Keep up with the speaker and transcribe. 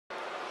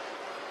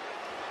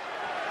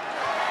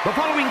The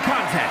following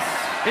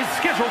contest is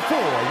scheduled for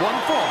one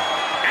fall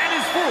and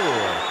is for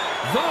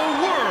the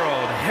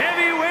World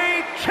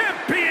Heavyweight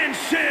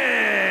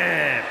Championship.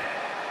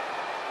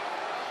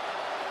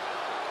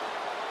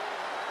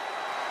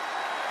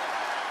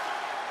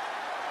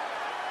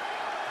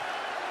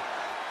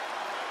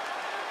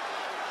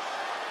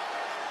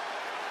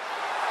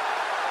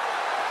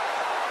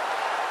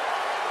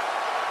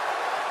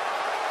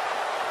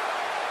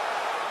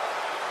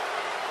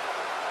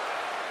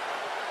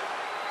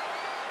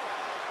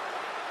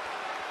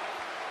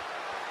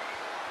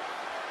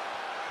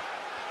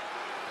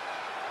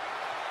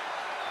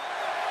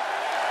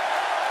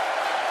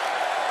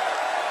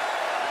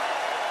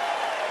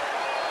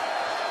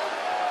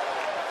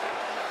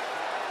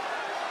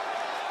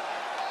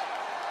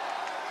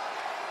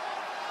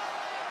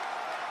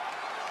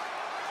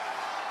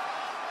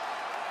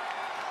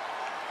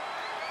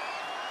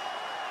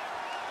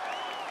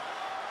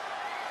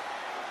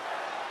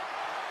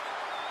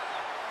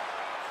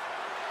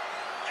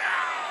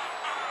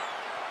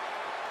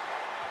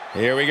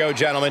 Here we go,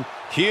 gentlemen.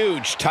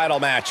 Huge title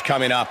match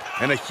coming up.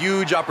 And a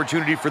huge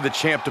opportunity for the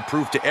champ to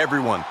prove to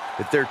everyone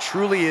that there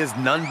truly is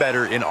none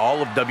better in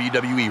all of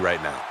WWE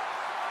right now.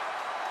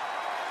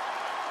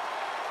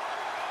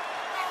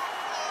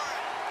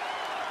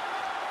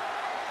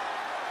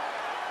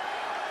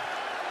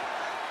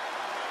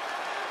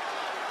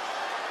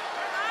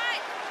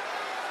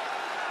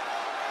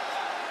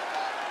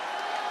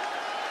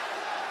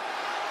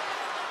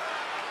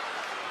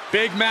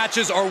 Big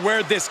matches are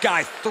where this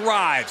guy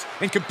thrives,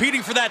 and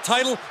competing for that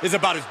title is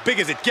about as big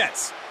as it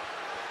gets.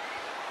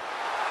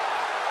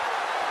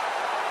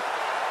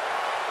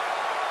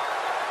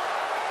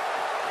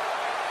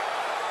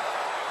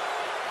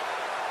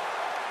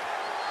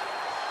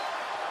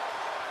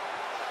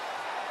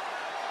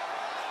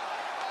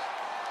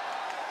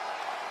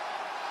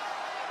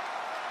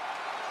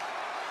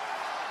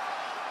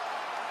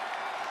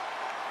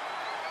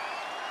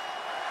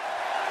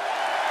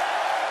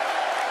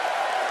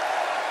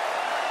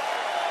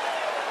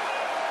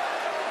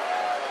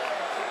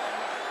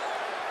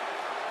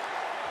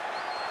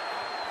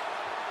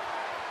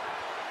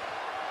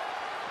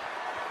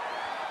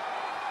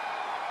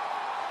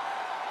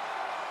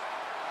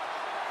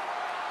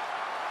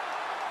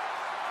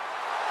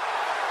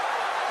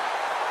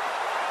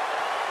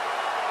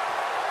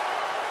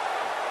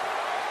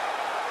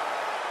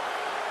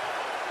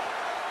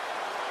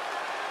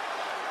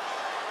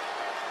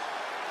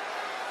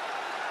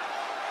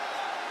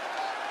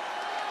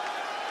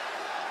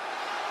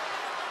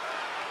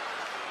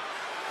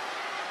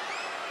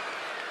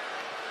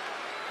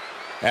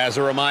 As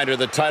a reminder,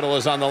 the title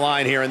is on the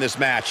line here in this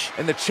match.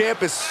 And the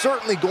champ is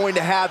certainly going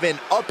to have an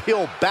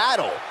uphill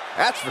battle,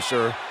 that's for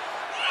sure.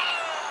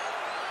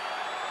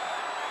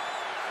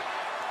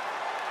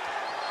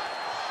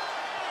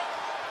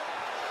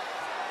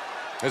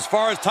 As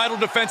far as title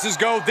defenses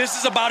go, this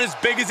is about as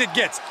big as it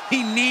gets.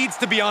 He needs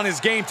to be on his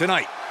game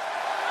tonight.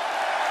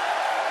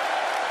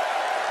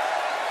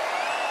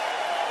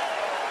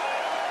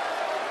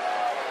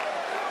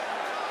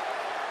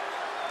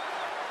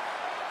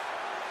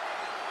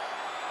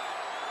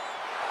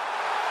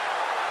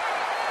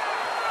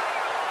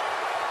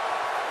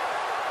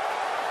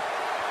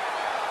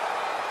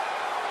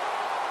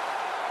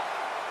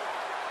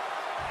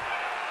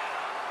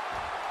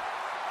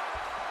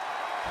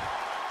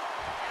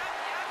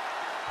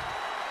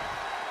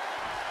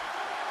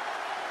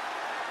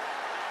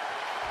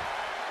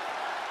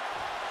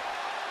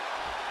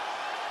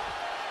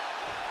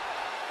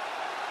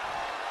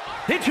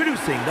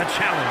 Introducing the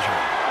challenger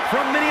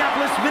from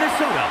Minneapolis,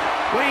 Minnesota,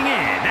 weighing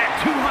in at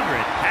 220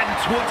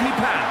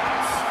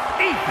 pounds,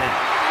 Ethan.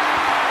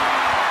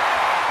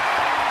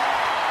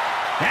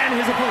 And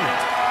his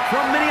opponent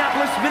from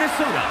Minneapolis,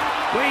 Minnesota,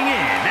 weighing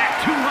in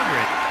at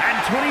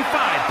 225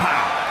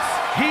 pounds,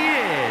 he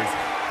is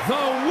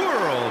the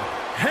World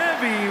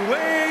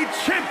Heavyweight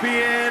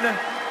Champion,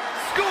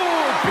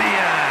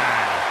 Scorpion.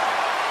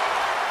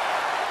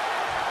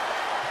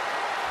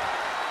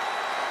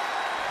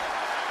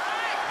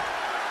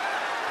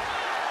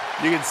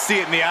 You can see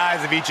it in the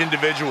eyes of each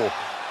individual.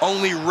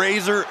 Only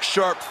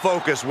razor-sharp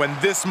focus when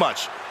this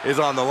much is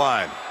on the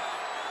line.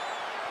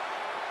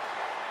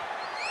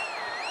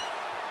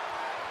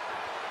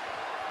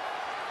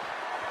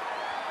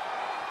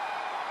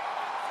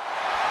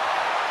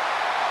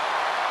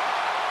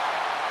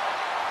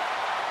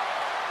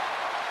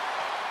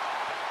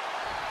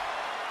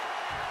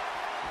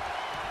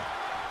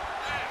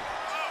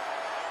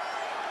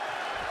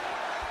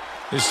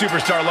 This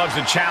superstar loves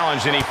a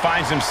challenge, and he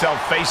finds himself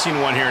facing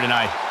one here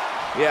tonight.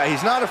 Yeah,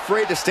 he's not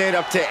afraid to stand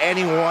up to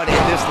anyone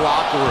in this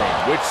locker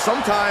room, which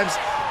sometimes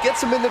gets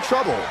him into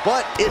trouble,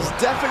 but it's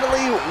definitely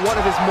one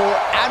of his more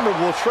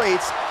admirable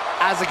traits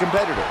as a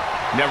competitor.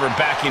 Never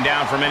backing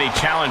down from any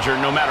challenger,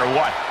 no matter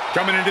what.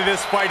 Coming into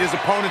this fight, his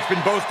opponent's been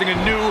boasting a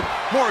new,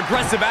 more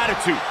aggressive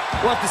attitude.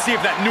 We'll have to see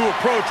if that new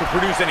approach will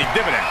produce any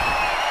dividend.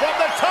 From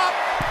the top.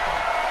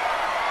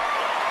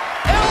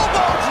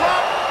 Elbow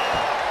drop.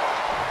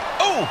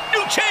 Oh,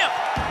 new champ!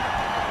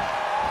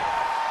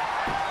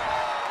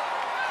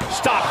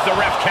 What's the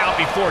ref count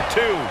before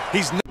 2?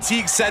 He's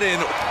fatigue set in.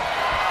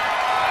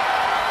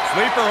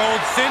 Sleeper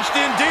hold cinched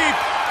in deep.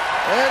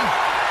 And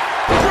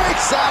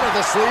breaks out of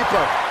the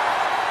sleeper.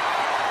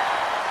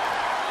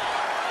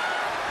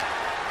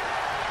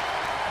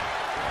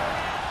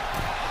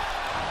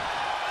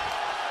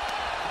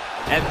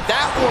 And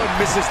that one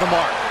misses the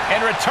mark. And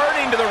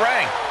returning to the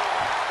ring.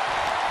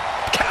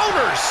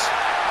 Counters.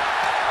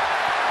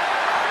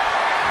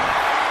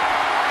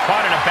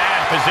 Caught in a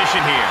bad position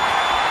here.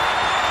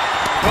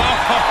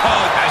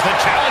 As the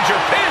challenger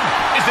pinned.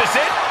 Is this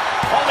it?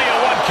 Only a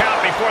 1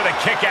 count before the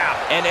kick out.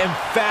 An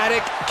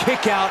emphatic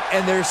kick out,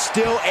 and there's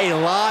still a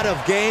lot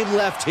of game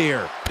left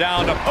here.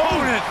 Down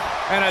opponent,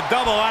 and a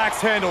double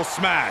axe handle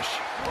smash.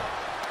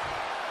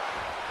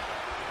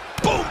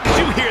 Boom! Did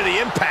you hear the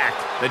impact?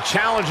 The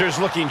challenger's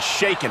looking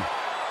shaken.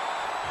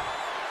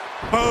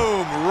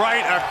 Boom,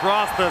 right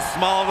across the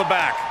small of the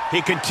back.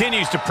 He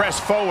continues to press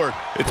forward.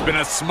 It's been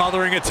a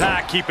smothering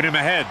attack keeping him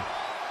ahead.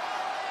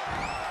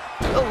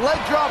 The leg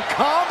drop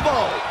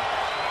combo.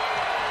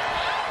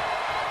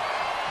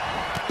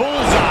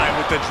 Bullseye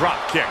with the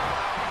drop kick.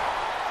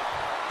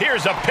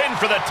 Here's a pin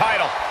for the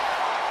title.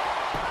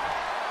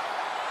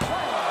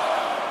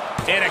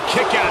 And a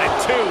kick out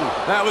at 2.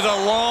 That was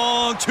a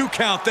long 2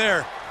 count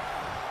there.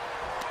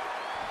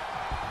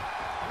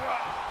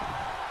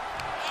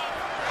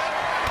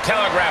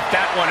 Telegraphed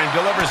that one and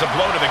delivers a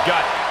blow to the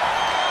gut.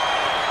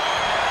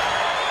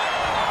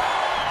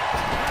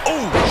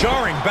 Oh,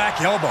 jarring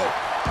back elbow.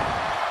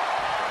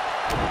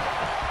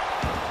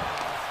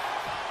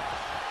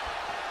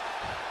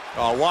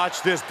 Oh,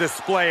 watch this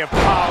display of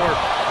power.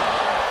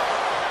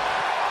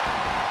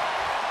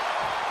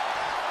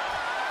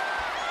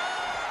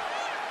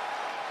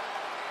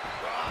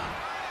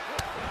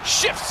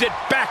 Shifts it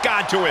back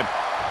onto him.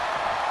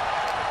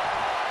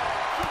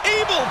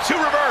 Able to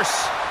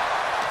reverse.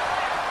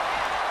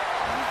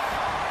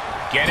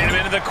 Getting him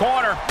into the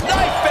corner.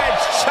 Knife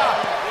edge chop.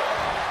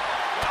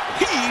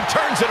 He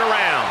turns it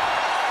around.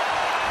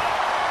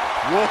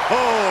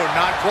 Whoa,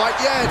 not quite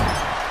yet.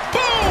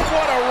 Boom,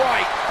 what a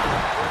right.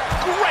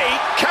 Great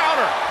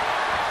counter.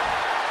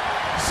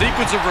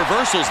 Sequence of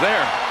reversals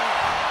there.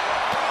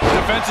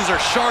 Defenses are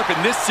sharp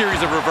in this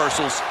series of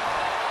reversals.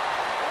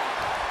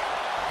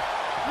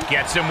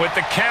 Gets him with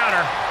the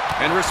counter.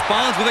 And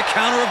responds with a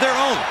counter of their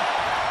own.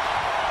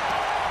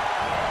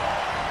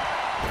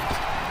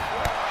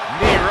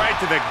 Knee right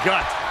to the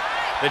gut.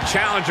 The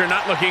challenger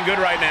not looking good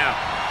right now.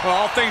 Well,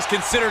 all things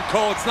considered,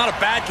 Cole, it's not a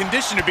bad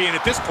condition to be in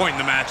at this point in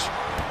the match.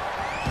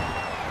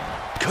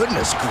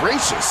 Goodness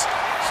gracious.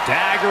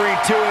 Staggering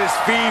to his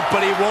feet,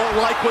 but he won't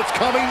like what's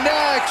coming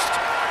next.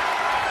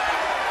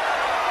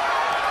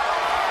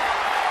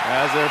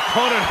 As their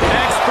opponent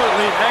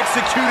expertly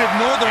executed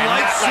Northern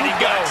Lights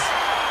suplex.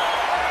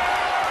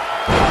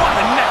 What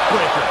a neck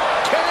breaker.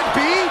 Can it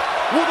be?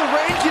 Will the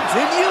reign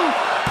continue?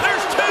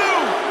 There's 2.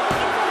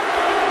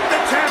 The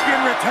champion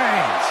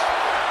retains.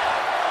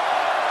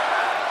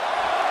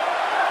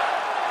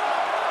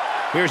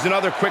 Here's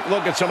another quick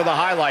look at some of the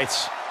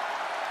highlights.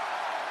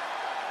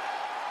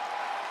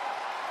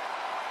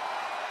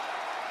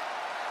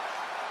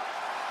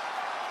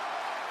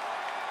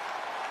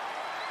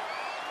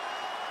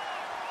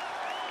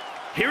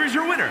 Here is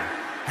your winner,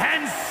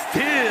 and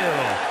still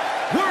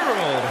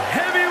World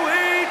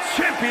Heavyweight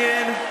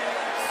Champion,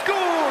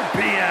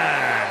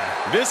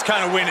 Scorpion. This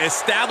kind of win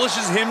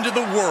establishes him to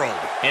the world.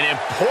 An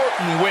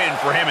important win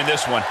for him in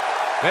this one.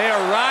 They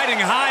are riding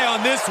high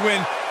on this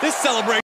win. This celebration